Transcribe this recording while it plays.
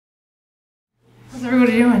How's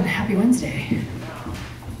everybody doing? Happy Wednesday.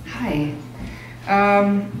 Hi.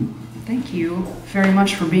 Thank you very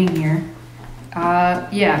much for being here.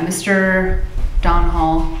 Yeah, Mr. Don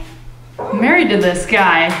Hall. I'm married to this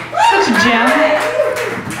guy. Such a gem.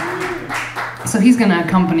 So he's going to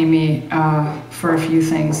accompany me for a few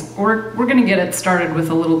things. We're going to get it started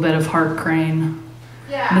with a little bit of Heart Crane.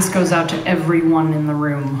 And this goes out to everyone in the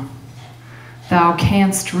room. Thou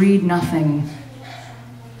canst read nothing.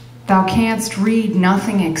 Thou canst read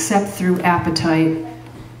nothing except through appetite.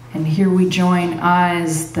 And here we join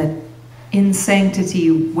eyes that in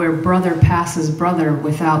sanctity where brother passes brother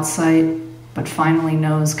without sight, but finally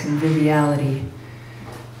knows conviviality.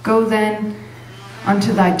 Go then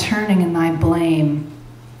unto thy turning and thy blame.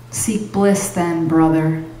 Seek bliss then,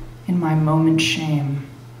 brother, in my moment's shame.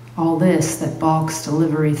 All this that balks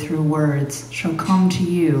delivery through words shall come to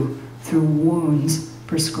you through wounds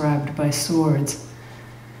prescribed by swords.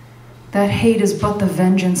 That hate is but the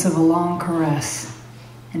vengeance of a long caress,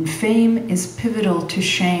 and fame is pivotal to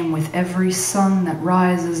shame with every sun that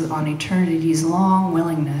rises on eternity's long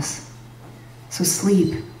willingness. So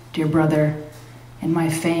sleep, dear brother, in my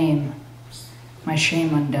fame, my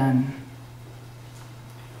shame undone.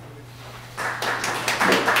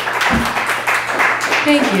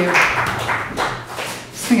 Thank you. I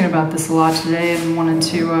was thinking about this a lot today and wanted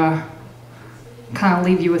to kind of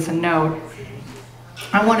leave you with a note.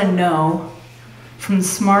 I want to know from the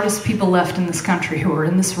smartest people left in this country who are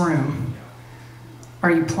in this room,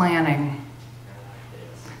 are you planning,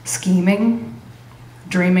 scheming,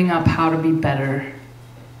 dreaming up how to be better?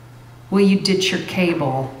 Will you ditch your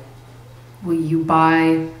cable? Will you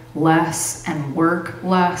buy less and work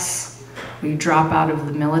less? Will you drop out of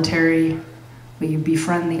the military? Will you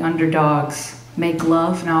befriend the underdogs? Make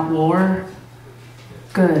love, not war?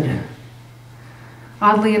 Good.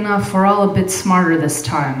 Oddly enough, we're all a bit smarter this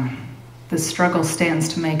time. This struggle stands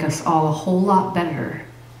to make us all a whole lot better.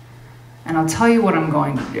 And I'll tell you what I'm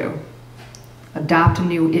going to do. Adopt a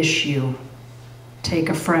new issue. Take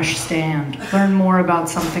a fresh stand. Learn more about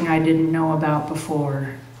something I didn't know about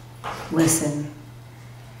before. Listen.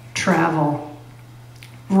 Travel.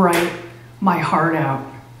 Write my heart out.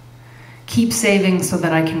 Keep saving so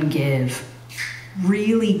that I can give.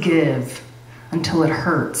 Really give until it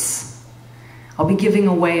hurts. I'll be giving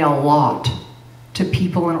away a lot to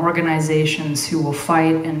people and organizations who will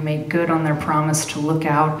fight and make good on their promise to look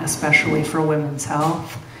out, especially for women's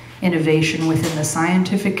health, innovation within the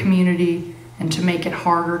scientific community, and to make it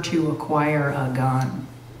harder to acquire a gun.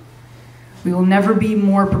 We will never be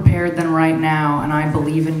more prepared than right now, and I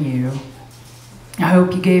believe in you. I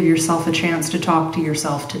hope you gave yourself a chance to talk to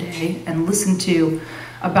yourself today and listen to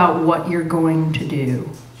about what you're going to do.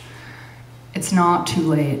 It's not too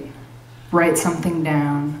late. Write something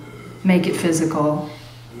down. Make it physical.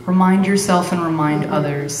 Remind yourself and remind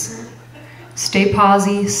others. Stay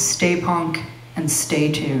posy, stay punk, and stay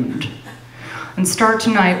tuned. And start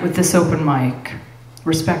tonight with this open mic,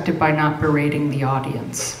 respected by not berating the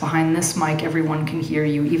audience. Behind this mic, everyone can hear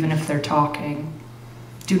you, even if they're talking.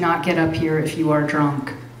 Do not get up here if you are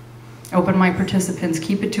drunk. Open mic participants,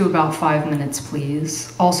 keep it to about 5 minutes,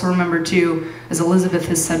 please. Also remember too, as Elizabeth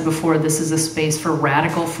has said before, this is a space for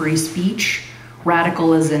radical free speech.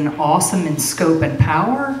 Radical is in awesome in scope and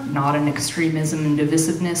power, not in extremism and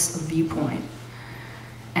divisiveness of viewpoint.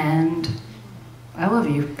 And I love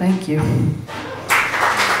you. Thank you.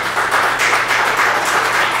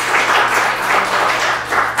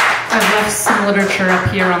 I've left some literature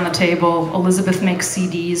up here on the table. Elizabeth makes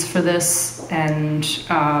CDs for this, and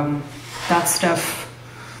that stuff,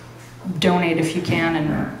 donate if you can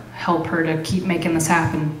and help her to keep making this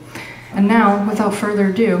happen. And now, without further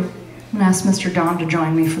ado, I'm gonna ask Mr. Don to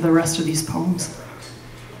join me for the rest of these poems.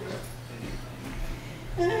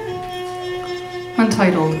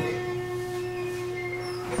 Untitled.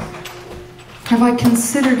 Have I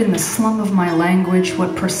considered in the slum of my language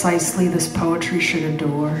what precisely this poetry should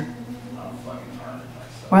adore?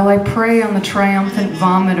 While I prey on the triumphant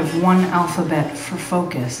vomit of one alphabet for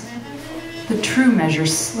focus, the true measure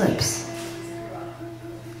slips.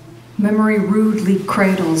 Memory rudely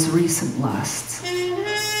cradles recent lusts.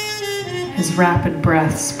 His rapid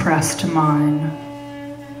breaths press to mine,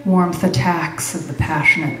 warmth attacks of the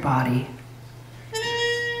passionate body.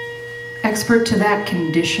 Expert to that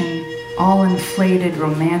condition, all inflated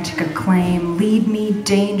romantic acclaim lead me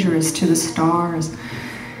dangerous to the stars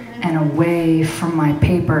and away from my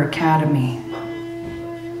paper academy.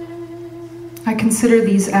 I consider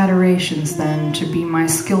these adorations then to be my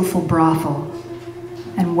skillful brothel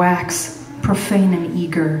and wax profane and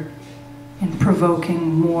eager in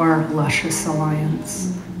provoking more luscious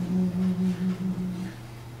alliance.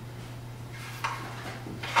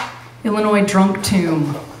 Illinois Drunk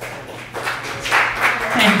Tomb.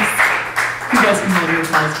 Thanks. You guys can hold your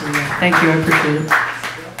applause to me. Thank you, I appreciate it.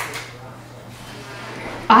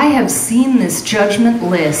 I have seen this judgment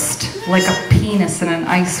list like a penis in an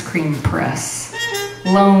ice cream press,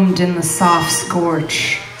 loamed in the soft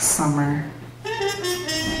scorch summer,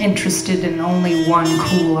 interested in only one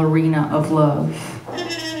cool arena of love.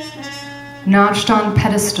 Notched on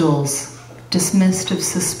pedestals, dismissed of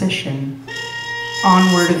suspicion,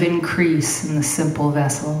 onward of increase in the simple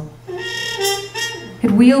vessel.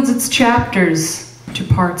 It wields its chapters to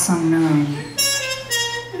parts unknown,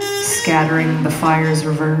 scattering the fire's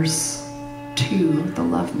reverse to the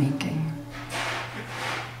lovemaking.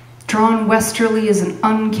 Drawn westerly as an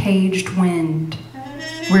uncaged wind,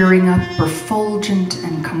 rearing up refulgent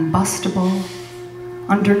and combustible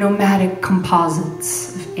under nomadic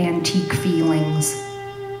composites of antique feelings.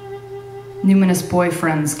 Numinous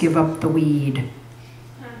boyfriends give up the weed,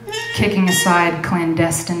 kicking aside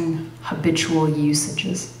clandestine habitual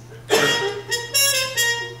usages.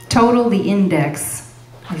 Total the index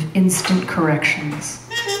of instant corrections.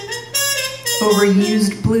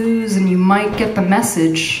 Overused blues and you might get the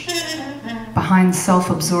message. Behind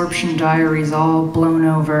self-absorption diaries all blown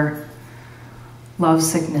over.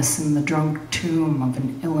 Lovesickness in the drunk tomb of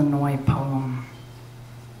an Illinois poem.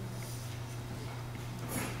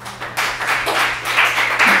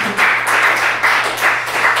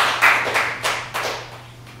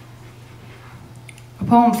 A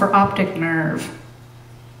poem for optic nerve.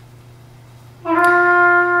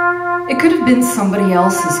 It could have been somebody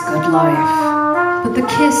else's good life, but the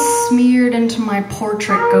kiss smeared into my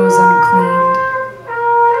portrait goes uncleaned,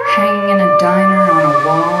 hanging in a diner on a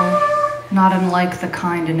wall, not unlike the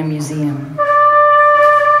kind in a museum.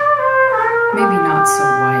 Maybe not so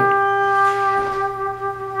white.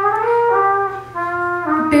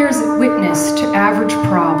 It bears witness to average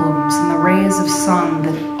problems in the rays of sun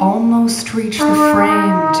that almost reach the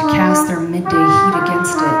frame to cast their midday heat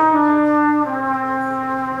against it.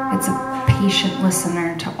 It's a patient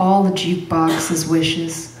listener to all the jukebox's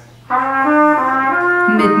wishes.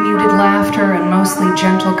 Mid-muted laughter and mostly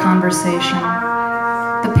gentle conversation.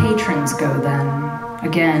 The patrons go then,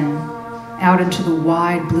 again, out into the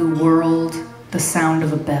wide blue world, the sound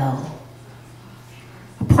of a bell.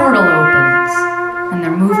 A portal opens, and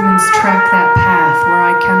their movements track that path where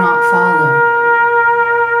I cannot follow.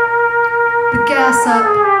 The gas up,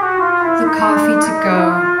 the coffee to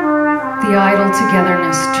go, the idle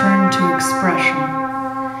togetherness turned to expression,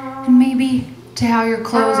 and maybe to how your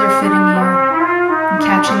clothes are fitting you, and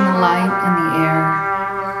catching the light and the air.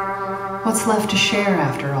 What's left to share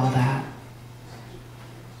after all that?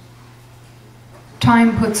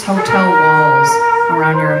 Time puts hotel walls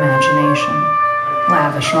around your imagination,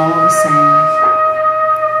 lavish all the same.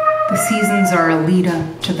 The seasons are a lead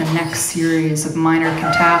up to the next series of minor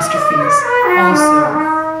catastrophes, also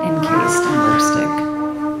encased in lipstick.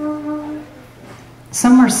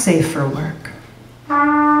 Some are safe for work.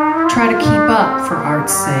 Try to keep up for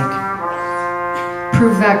art's sake.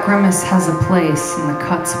 Prove that grimace has a place in the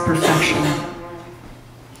cuts of perfection.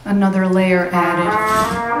 Another layer added,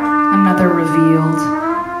 another revealed.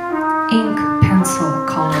 Ink, pencil,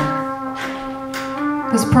 color.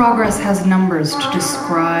 This progress has numbers to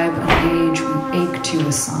describe an age we ache to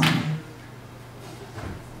assign.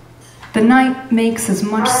 The night makes as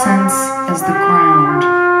much sense as the ground.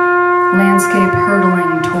 Landscape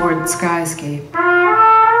hurtling toward skyscape.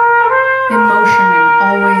 In motion and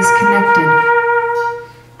always connected.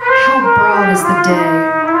 How broad is the day,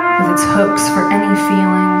 with its hooks for any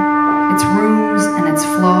feeling, its rooms and its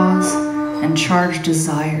flaws, and charged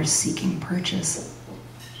desires seeking purchase.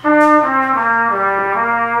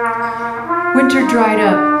 Winter dried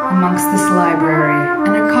up amongst this library,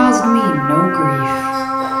 and it caused me no grief.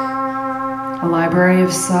 A library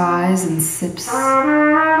of sighs and sips,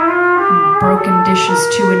 broken dishes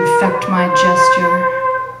to infect my gesture.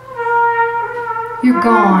 You're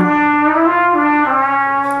gone,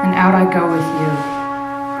 and out I go with you.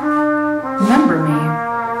 Remember me.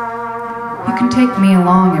 You can take me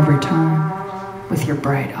along every time with your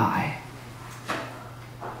bright eye.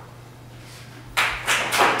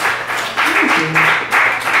 Thank you.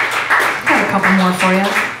 Got a couple more for you.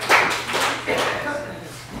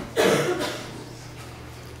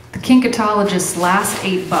 The Kinkatologist's last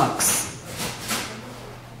 $8.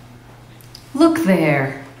 Look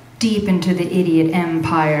there, deep into the idiot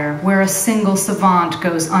empire, where a single savant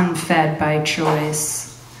goes unfed by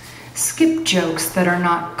choice. Skip jokes that are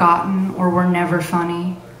not gotten or were never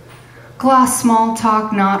funny. Gloss small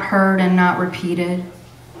talk not heard and not repeated.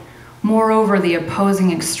 Moreover, the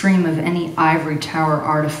opposing extreme of any ivory tower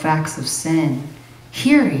artifacts of sin.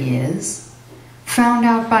 Here he is, found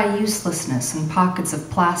out by uselessness and pockets of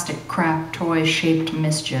plastic crap toy-shaped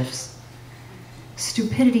mischiefs.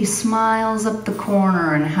 Stupidity smiles up the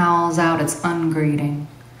corner and howls out its ungreeting.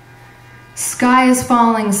 Sky is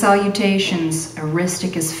falling salutations,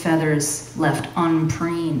 eristic as feathers left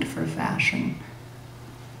unpreened for fashion.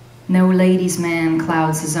 No ladies' man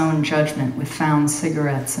clouds his own judgment with found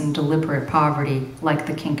cigarettes and deliberate poverty like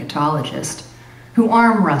the kinkatologist, who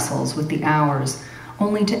arm wrestles with the hours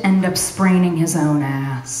only to end up spraining his own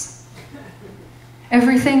ass.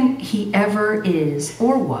 Everything he ever is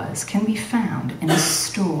or was can be found in a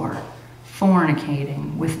store,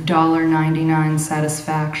 fornicating with $1.99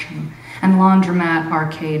 satisfaction and laundromat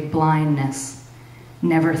arcade blindness,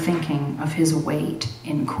 never thinking of his weight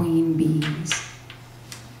in queen bees.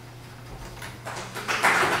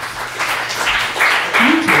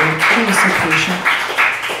 Thank you. That was so patient.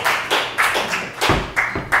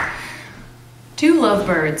 Two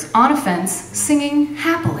lovebirds on a fence singing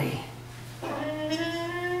happily.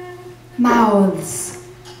 Mouths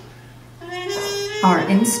are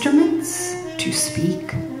instruments to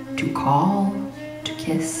speak, to call, to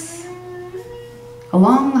kiss.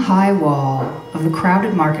 Along the high wall of the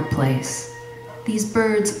crowded marketplace, these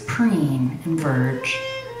birds preen and verge.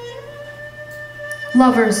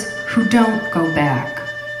 Lovers who don't go back,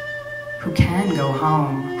 who can go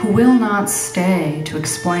home, who will not stay to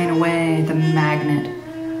explain away the magnet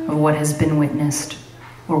of what has been witnessed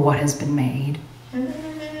or what has been made.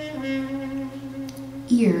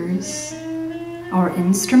 Ears are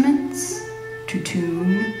instruments to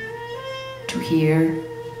tune, to hear,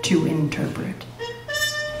 to interpret.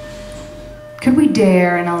 Could we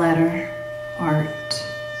dare in a letter, art?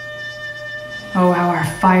 Oh, how our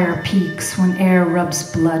fire peaks when air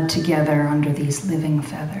rubs blood together under these living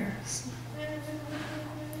feathers.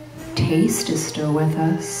 Taste is still with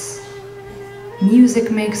us.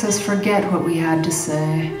 Music makes us forget what we had to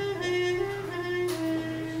say.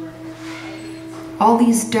 All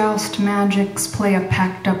these doused magics play a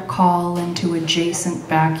packed-up call into adjacent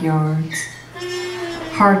backyards,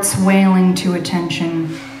 hearts wailing to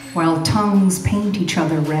attention while tongues paint each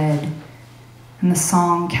other red, and the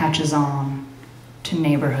song catches on to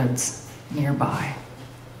neighborhoods nearby.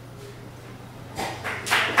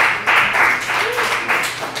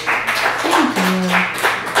 Thank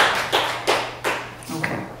you.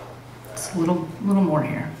 Okay, it's a little more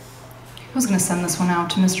here. I was going to send this one out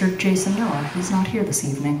to Mr. Jason Noah. He's not here this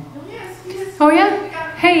evening. Oh,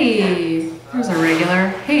 yeah? Hey, there's a regular.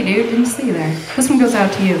 Hey, dude, didn't see you there. This one goes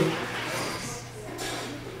out to you.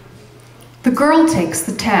 The girl takes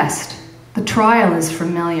the test. The trial is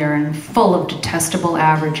familiar and full of detestable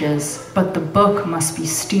averages, but the book must be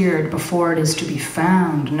steered before it is to be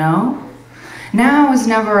found, no? Now is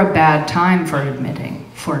never a bad time for admitting,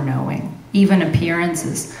 for knowing. Even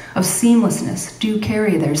appearances of seamlessness do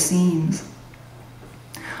carry their seams.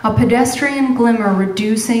 A pedestrian glimmer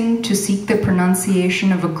reducing to seek the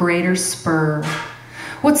pronunciation of a greater spur.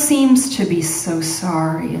 What seems to be so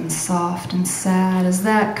sorry and soft and sad is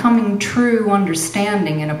that coming true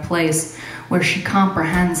understanding in a place where she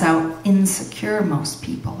comprehends how insecure most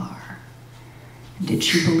people are. Did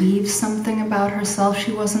she believe something about herself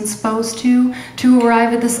she wasn't supposed to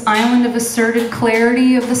arrive at this island of asserted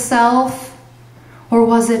clarity of the self? Or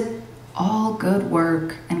was it all good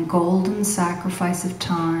work and golden sacrifice of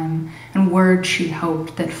time and words she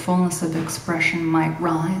hoped that fullness of expression might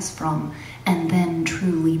rise from and then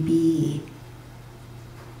truly be?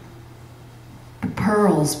 The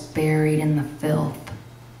pearls buried in the filth.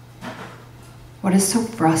 What is so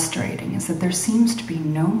frustrating is that there seems to be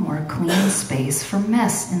no more clean space for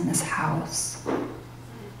mess in this house.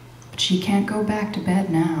 But she can't go back to bed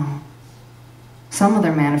now. Some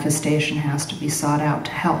other manifestation has to be sought out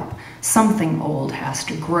to help. Something old has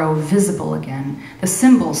to grow visible again. The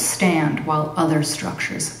symbols stand while other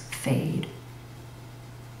structures fade.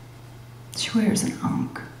 She wears an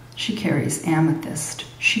ankh. She carries amethyst.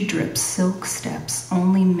 She drips silk steps,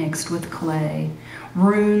 only mixed with clay.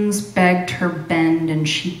 Runes begged her bend, and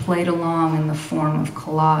she played along in the form of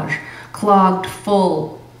collage, clogged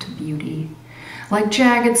full to beauty. Like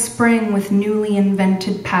jagged spring with newly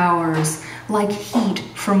invented powers, like heat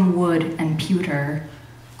from wood and pewter,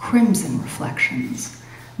 crimson reflections,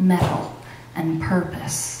 metal and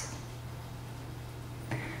purpose.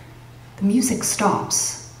 The music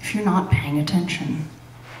stops if you're not paying attention.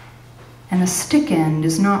 And a stick end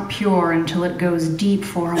is not pure until it goes deep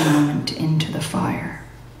for a moment into the fire.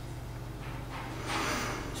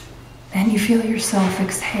 Then you feel yourself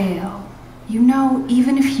exhale. You know,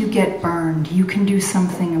 even if you get burned, you can do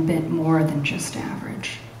something a bit more than just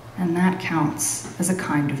average. And that counts as a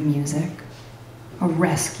kind of music. a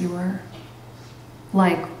rescuer.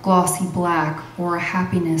 Like glossy black or a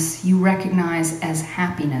happiness you recognize as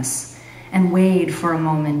happiness and wade for a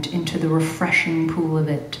moment into the refreshing pool of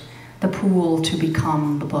it, the pool to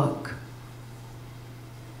become the book.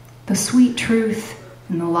 The sweet truth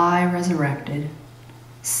and the lie resurrected,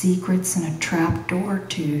 secrets in a trapdoor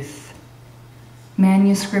tooth,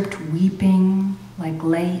 manuscript weeping like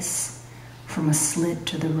lace from a slit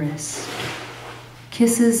to the wrist,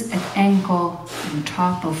 kisses at ankle and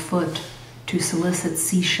top of foot to solicit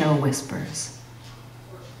seashell whispers,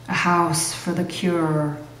 a house for the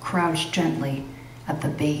curer crouched gently at the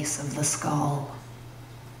base of the skull.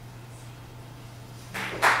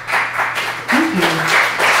 Thank you.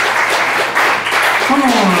 Come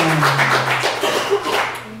on.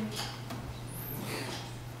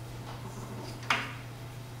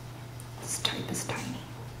 This type is tiny.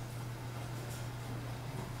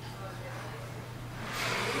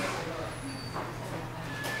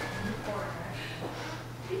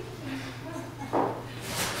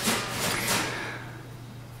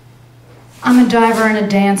 I'm a diver and a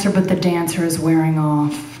dancer, but the dancer is wearing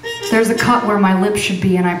off. There's a cut where my lips should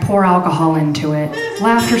be and I pour alcohol into it.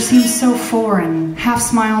 Laughter seems so foreign. Half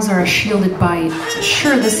smiles are a shielded bite.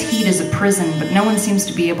 Sure, this heat is a prison, but no one seems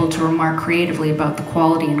to be able to remark creatively about the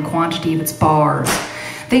quality and quantity of its bars.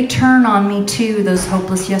 They turn on me too, those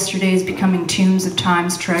hopeless yesterdays becoming tombs of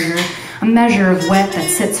time's treasure. A measure of wet that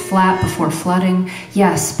sits flat before flooding.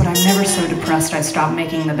 Yes, but I'm never so depressed I stop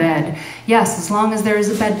making the bed. Yes, as long as there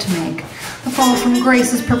is a bed to make. The fall from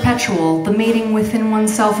grace is perpetual. The mating within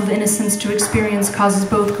oneself of innocence to experience causes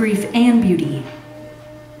both grief and beauty.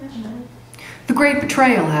 The great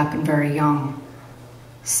betrayal happened very young.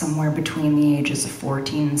 Somewhere between the ages of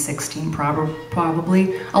 14 and 16,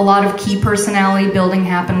 probably. A lot of key personality building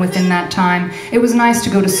happened within that time. It was nice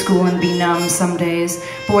to go to school and be numb some days.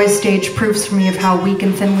 Boys staged proofs for me of how weak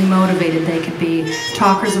and thinly motivated they could be.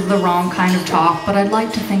 Talkers of the wrong kind of talk, but I'd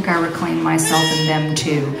like to think I reclaimed myself in them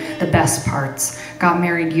too. The best parts. Got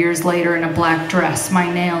married years later in a black dress.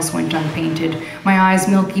 My nails went unpainted. My eyes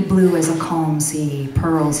milky blue as a calm sea.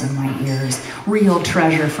 Pearls in my ears. Real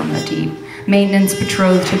treasure from the deep. Maintenance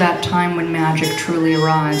betrothed to that time when magic truly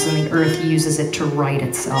arrives and the earth uses it to right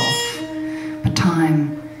itself. But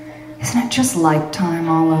time, isn't it just like time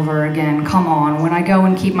all over again? Come on, when I go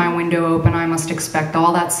and keep my window open, I must expect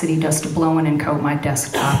all that city dust to blow in and coat my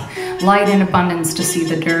desktop. Light in abundance to see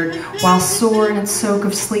the dirt. While sore in its soak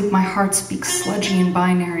of sleep, my heart speaks sludgy and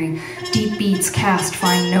binary. Deep beats cast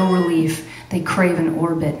find no relief. They crave an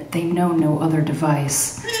orbit. They know no other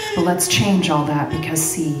device. But let's change all that because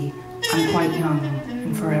see, I'm quite young,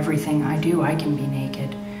 and for everything I do, I can be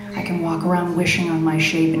naked. I can walk around wishing on my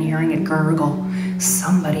shape and hearing it gurgle.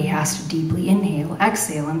 Somebody has to deeply inhale,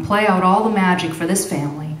 exhale, and play out all the magic for this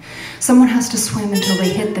family. Someone has to swim until they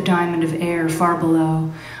hit the diamond of air far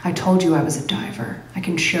below. I told you I was a diver. I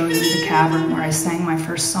can show you the cavern where I sang my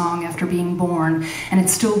first song after being born, and it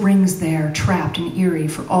still rings there, trapped and eerie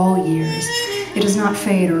for all years. It does not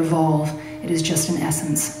fade or evolve. It is just an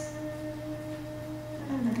essence.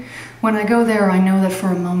 When I go there, I know that for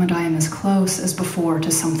a moment I am as close as before to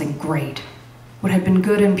something great. What had been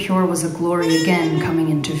good and pure was a glory again coming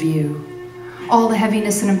into view. All the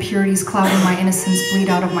heaviness and impurities clouding my innocence bleed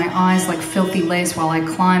out of my eyes like filthy lace while I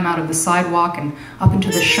climb out of the sidewalk and up into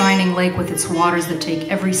the shining lake with its waters that take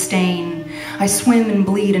every stain. I swim and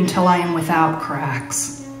bleed until I am without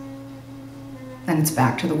cracks. Then it's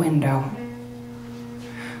back to the window.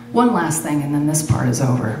 One last thing and then this part is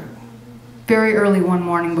over. Very early one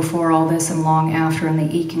morning before all this and long after in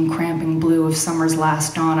the aching, cramping blue of summer's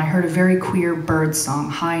last dawn, I heard a very queer bird song,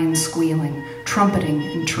 high and squealing, trumpeting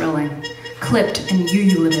and trilling, clipped and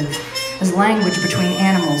ululative, as language between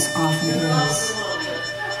animals often is.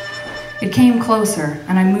 It came closer,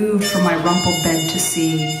 and I moved from my rumpled bed to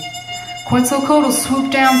see. Quetzalcoatl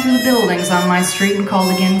swooped down through the buildings on my street and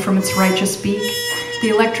called again from its righteous beak. The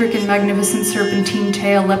electric and magnificent serpentine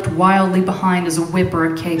tail leapt wildly behind as a whip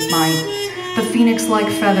or a cape might. The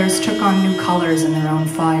phoenix-like feathers took on new colors in their own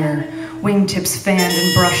fire. Wingtips fanned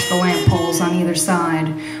and brushed the lamp poles on either side.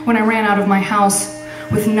 When I ran out of my house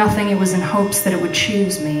with nothing, it was in hopes that it would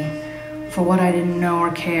choose me. For what I didn't know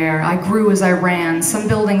or care, I grew as I ran. Some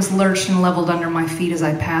buildings lurched and leveled under my feet as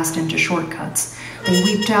I passed into shortcuts. They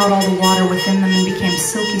weeped out all the water within them and became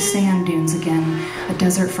silky sand dunes again, a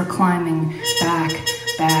desert for climbing back,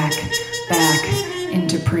 back, back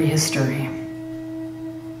into prehistory.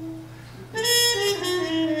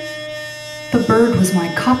 The bird was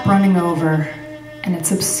my cup running over, and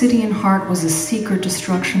its obsidian heart was a secret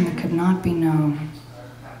destruction that could not be known.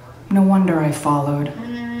 No wonder I followed.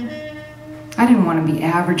 I didn't want to be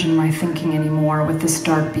average in my thinking anymore with this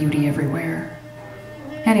dark beauty everywhere.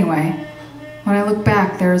 Anyway, when I look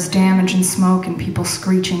back, there is damage and smoke and people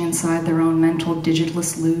screeching inside their own mental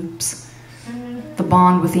digitless loops. The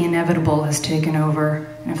bond with the inevitable has taken over,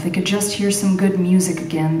 and if they could just hear some good music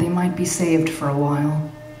again, they might be saved for a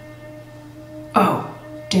while. Oh,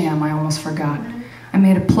 damn, I almost forgot. I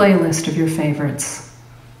made a playlist of your favorites.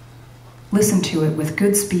 Listen to it with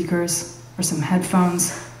good speakers or some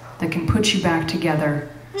headphones that can put you back together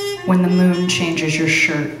when the moon changes your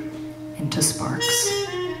shirt into sparks.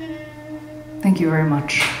 Thank you very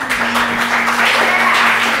much.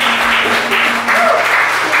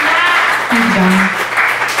 Thank you, Donna.